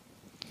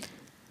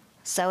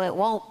 So it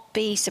won't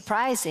be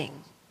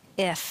surprising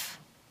if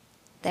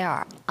there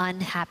are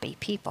unhappy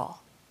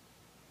people,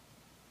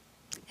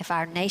 if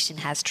our nation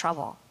has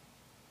trouble.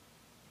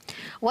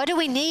 What do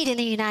we need in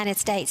the United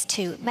States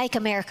to make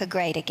America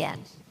great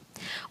again?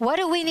 What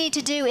do we need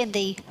to do in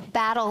the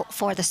battle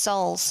for the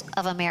souls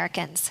of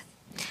Americans?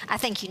 I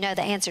think you know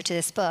the answer to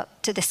the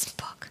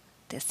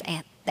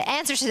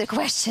answer to the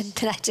question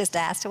that I just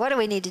asked. What do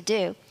we need to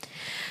do?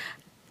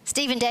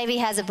 Stephen Davey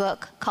has a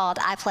book called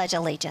I Pledge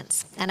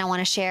Allegiance, and I want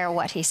to share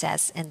what he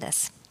says in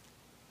this.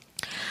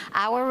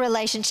 Our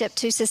relationship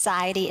to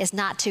society is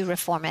not to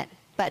reform it,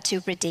 but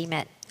to redeem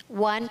it,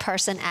 one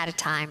person at a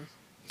time.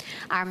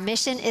 Our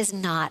mission is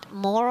not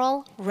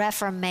moral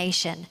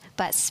reformation,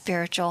 but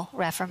spiritual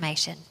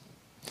reformation.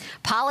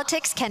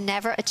 Politics can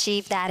never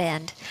achieve that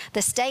end.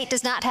 The state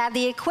does not have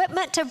the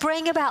equipment to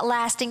bring about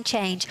lasting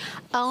change.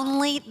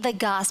 Only the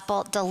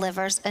gospel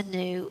delivers a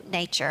new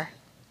nature.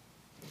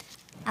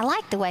 I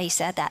like the way he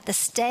said that. The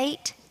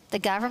state, the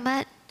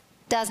government,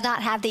 does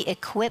not have the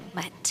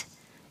equipment.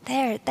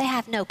 They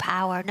have no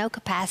power, no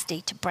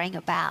capacity to bring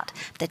about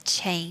the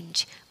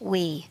change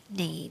we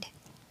need.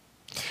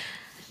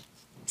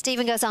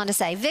 Stephen goes on to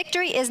say,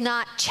 victory is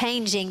not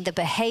changing the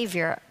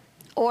behavior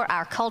or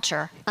our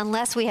culture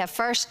unless we have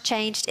first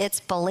changed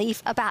its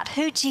belief about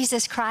who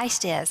Jesus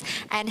Christ is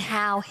and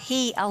how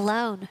he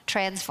alone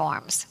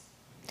transforms.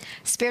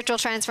 Spiritual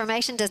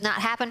transformation does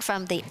not happen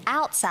from the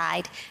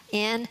outside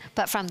in,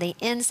 but from the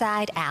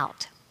inside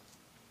out.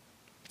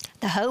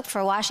 The hope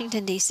for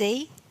Washington,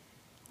 D.C.,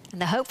 and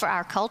the hope for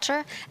our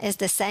culture is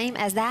the same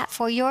as that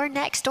for your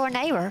next door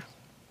neighbor.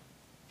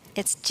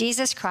 It's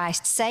Jesus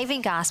Christ's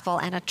saving gospel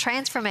and a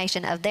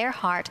transformation of their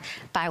heart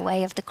by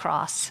way of the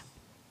cross.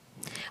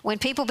 When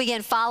people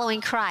begin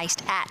following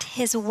Christ at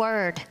his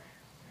word,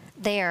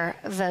 their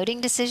voting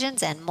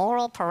decisions and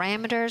moral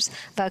parameters,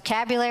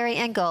 vocabulary,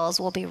 and goals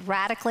will be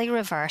radically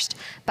reversed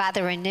by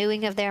the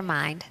renewing of their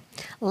mind.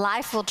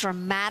 Life will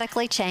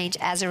dramatically change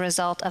as a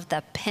result of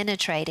the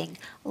penetrating,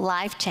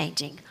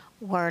 life-changing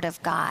word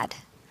of God.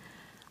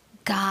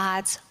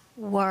 God's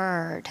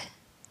word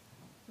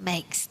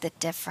makes the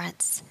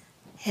difference.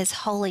 His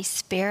Holy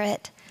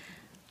Spirit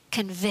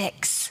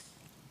convicts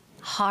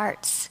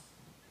hearts.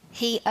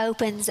 He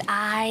opens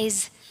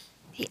eyes.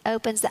 He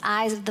opens the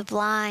eyes of the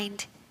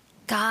blind.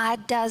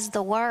 God does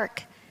the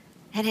work,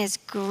 and his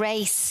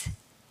grace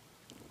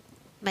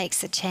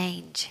makes a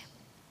change.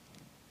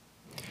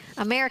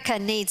 America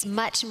needs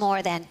much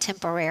more than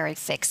temporary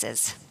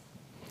fixes.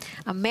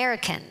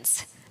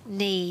 Americans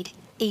need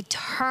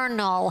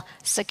eternal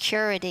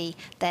security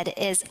that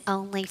is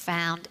only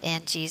found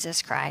in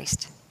Jesus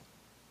Christ.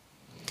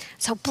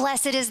 So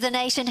blessed is the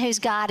nation whose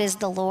God is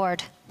the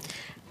Lord.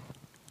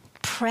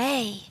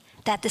 Pray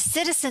that the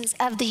citizens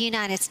of the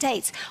United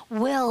States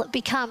will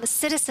become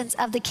citizens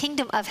of the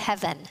kingdom of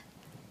heaven.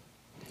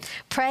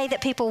 Pray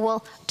that people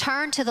will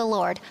turn to the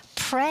Lord.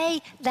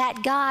 Pray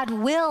that God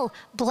will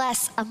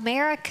bless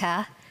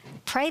America.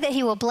 Pray that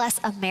he will bless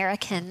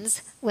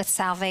Americans with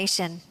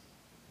salvation.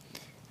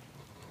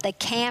 The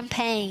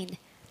campaign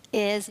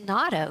is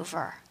not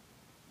over.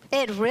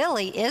 It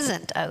really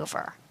isn't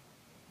over.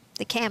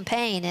 The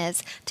campaign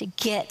is to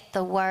get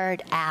the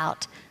word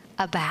out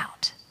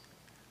about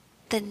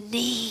the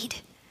need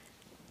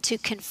to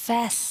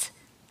confess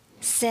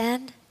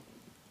sin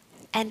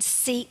and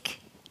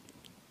seek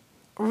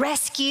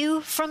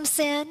rescue from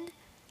sin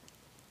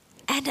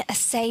and a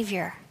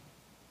Savior.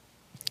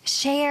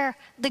 Share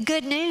the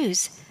good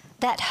news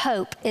that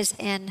hope is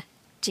in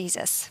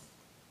Jesus.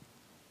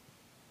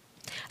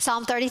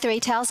 Psalm 33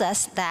 tells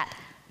us that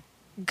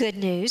good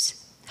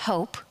news,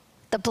 hope,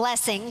 the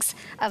blessings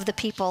of the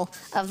people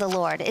of the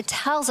Lord. It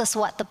tells us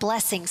what the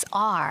blessings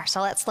are.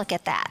 So let's look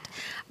at that.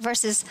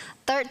 Verses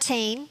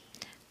 13,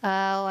 where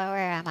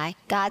am I?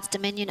 God's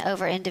dominion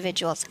over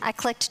individuals. I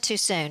clicked too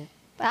soon.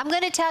 I'm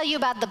going to tell you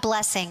about the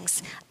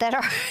blessings that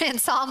are in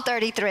Psalm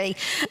 33,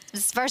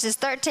 verses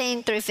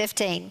 13 through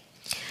 15.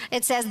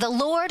 It says, the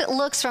Lord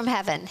looks from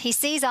heaven. He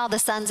sees all the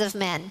sons of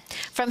men.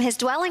 From his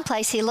dwelling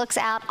place, he looks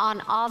out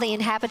on all the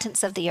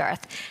inhabitants of the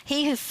earth.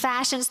 He who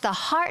fashions the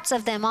hearts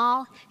of them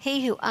all,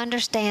 he who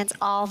understands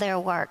all their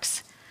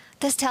works.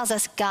 This tells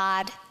us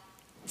God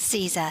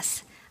sees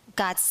us.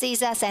 God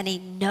sees us and he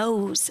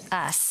knows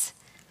us.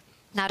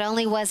 Not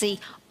only was he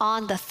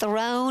on the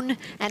throne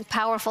and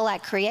powerful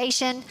at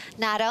creation,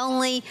 not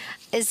only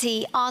is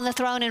he on the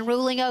throne and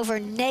ruling over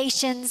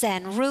nations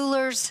and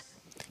rulers,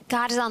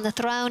 God is on the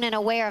throne and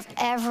aware of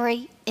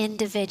every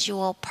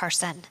individual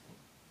person.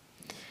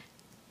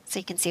 So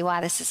you can see why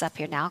this is up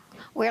here now.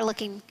 We're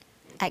looking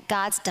at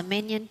God's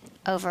dominion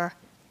over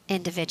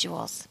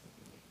individuals.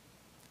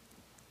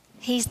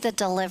 He's the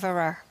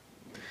deliverer,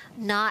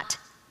 not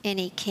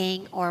any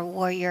king or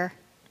warrior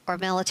or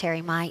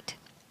military might.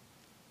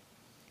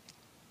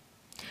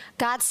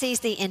 God sees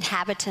the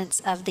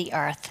inhabitants of the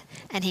earth,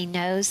 and he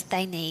knows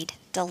they need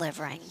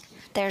delivering.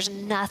 There's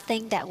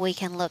nothing that we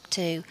can look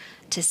to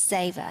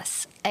save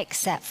us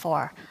except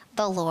for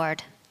the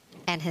Lord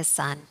and his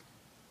Son.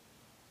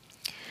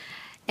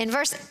 In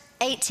verse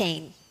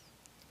 18,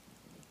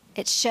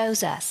 it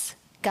shows us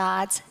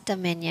God's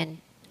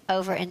dominion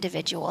over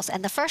individuals.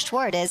 And the first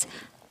word is,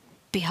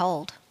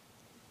 behold.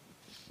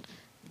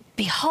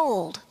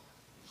 Behold.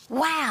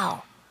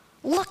 Wow.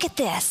 Look at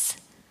this.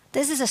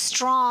 This is a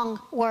strong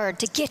word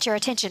to get your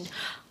attention.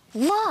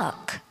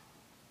 Look.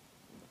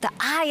 The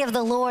eye of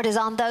the Lord is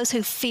on those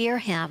who fear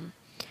him,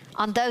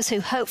 on those who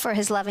hope for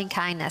his loving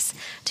kindness,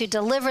 to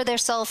deliver their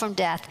soul from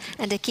death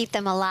and to keep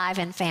them alive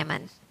in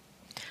famine.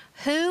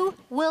 Who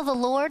will the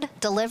Lord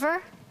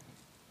deliver?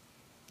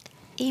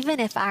 Even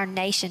if our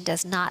nation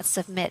does not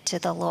submit to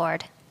the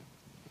Lord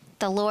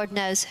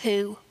knows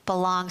who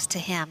belongs to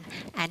him,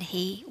 and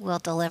he will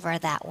deliver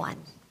that one.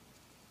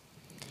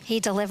 He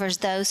delivers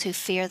those who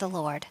fear the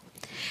Lord.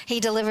 He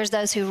delivers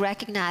those who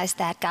recognize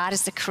that God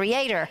is the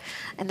creator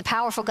and the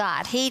powerful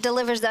God. He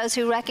delivers those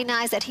who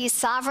recognize that he's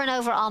sovereign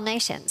over all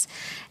nations.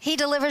 He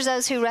delivers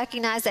those who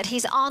recognize that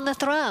he's on the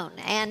throne.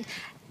 And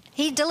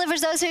he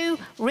delivers those who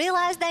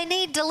realize they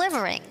need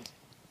delivering.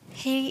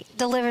 He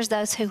delivers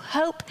those who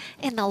hope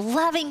in the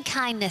loving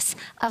kindness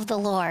of the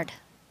Lord.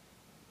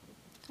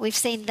 We've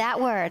seen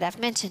that word. I've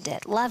mentioned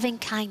it. Loving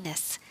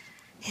kindness.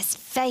 His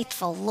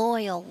faithful,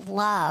 loyal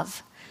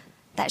love.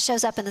 That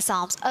shows up in the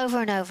Psalms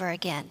over and over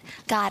again.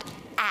 God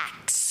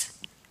acts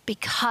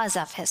because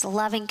of his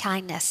loving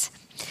kindness.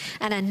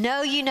 And I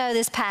know you know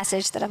this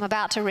passage that I'm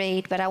about to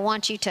read, but I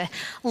want you to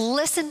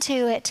listen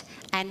to it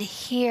and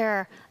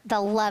hear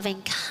the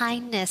loving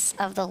kindness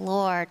of the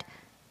Lord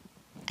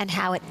and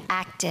how it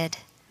acted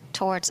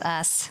towards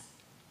us.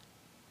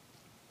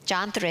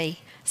 John 3,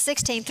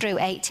 16 through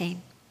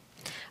 18.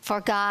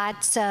 For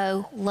God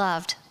so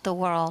loved the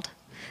world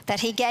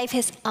that he gave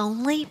his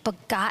only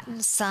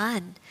begotten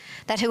Son,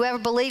 that whoever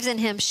believes in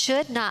him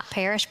should not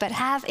perish, but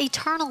have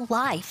eternal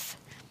life.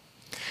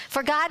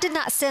 For God did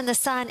not send the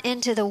Son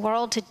into the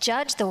world to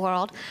judge the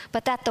world,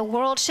 but that the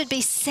world should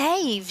be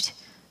saved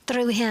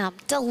through him,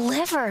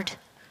 delivered,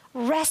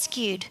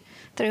 rescued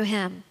through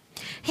him.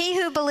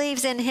 He who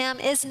believes in him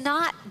is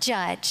not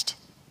judged.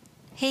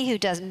 He who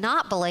does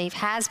not believe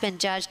has been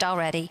judged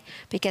already,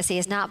 because he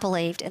has not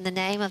believed in the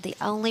name of the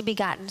only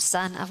begotten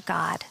Son of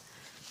God.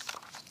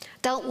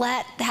 Don't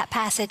let that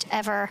passage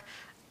ever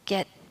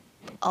get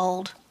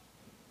old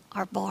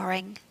or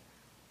boring,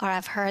 or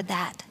I've heard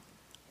that.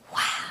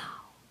 Wow,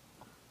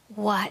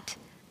 what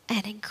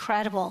an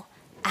incredible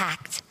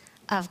act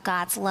of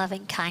God's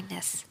loving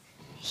kindness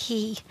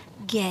he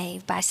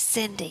gave by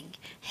sending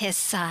his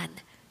Son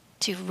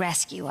to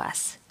rescue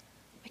us,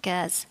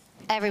 because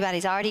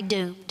everybody's already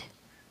doomed,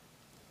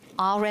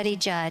 already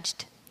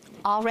judged,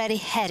 already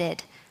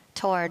headed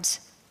towards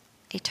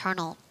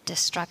eternal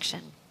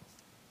destruction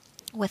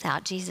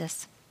without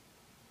Jesus.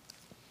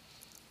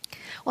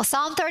 Well,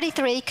 Psalm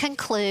 33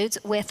 concludes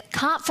with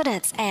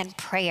confidence and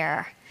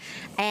prayer.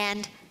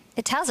 And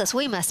it tells us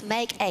we must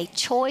make a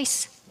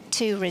choice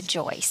to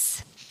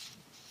rejoice.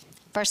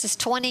 Verses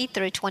 20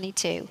 through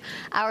 22.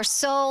 Our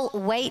soul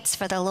waits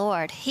for the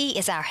Lord. He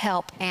is our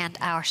help and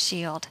our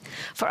shield.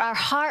 For our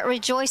heart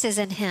rejoices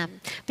in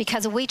him,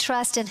 because we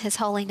trust in his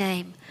holy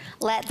name.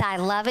 Let thy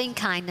loving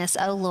kindness,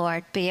 O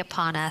Lord, be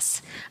upon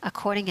us,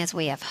 according as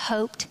we have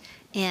hoped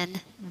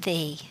in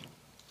thee.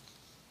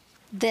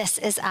 This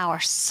is our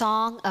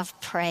song of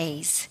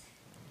praise.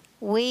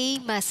 We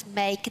must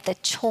make the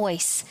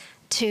choice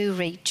to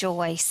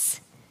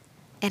rejoice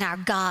in our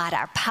God,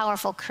 our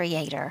powerful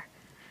creator.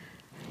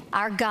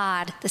 Our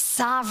God, the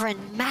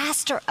sovereign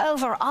master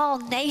over all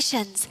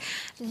nations,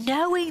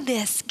 knowing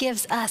this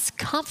gives us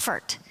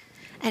comfort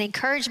and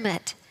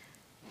encouragement,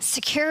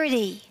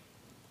 security,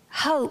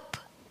 hope.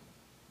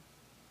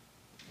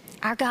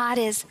 Our God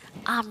is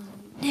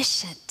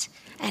omniscient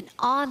and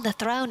on the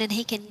throne, and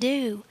he can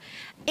do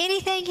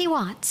anything he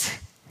wants.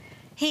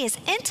 He is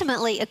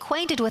intimately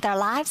acquainted with our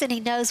lives, and he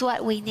knows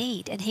what we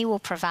need, and he will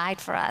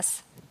provide for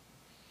us.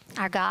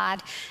 Our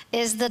God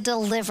is the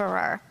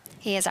deliverer.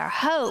 He is our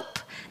hope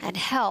and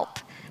help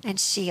and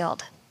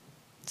shield.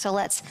 So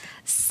let's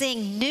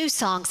sing new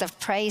songs of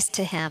praise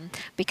to him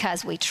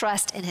because we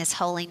trust in his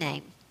holy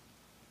name.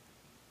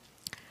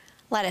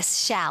 Let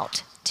us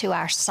shout to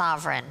our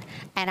sovereign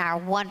and our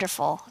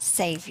wonderful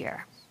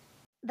Savior.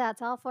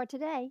 That's all for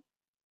today.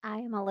 I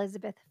am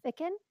Elizabeth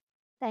Ficken.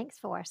 Thanks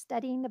for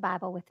studying the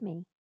Bible with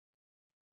me.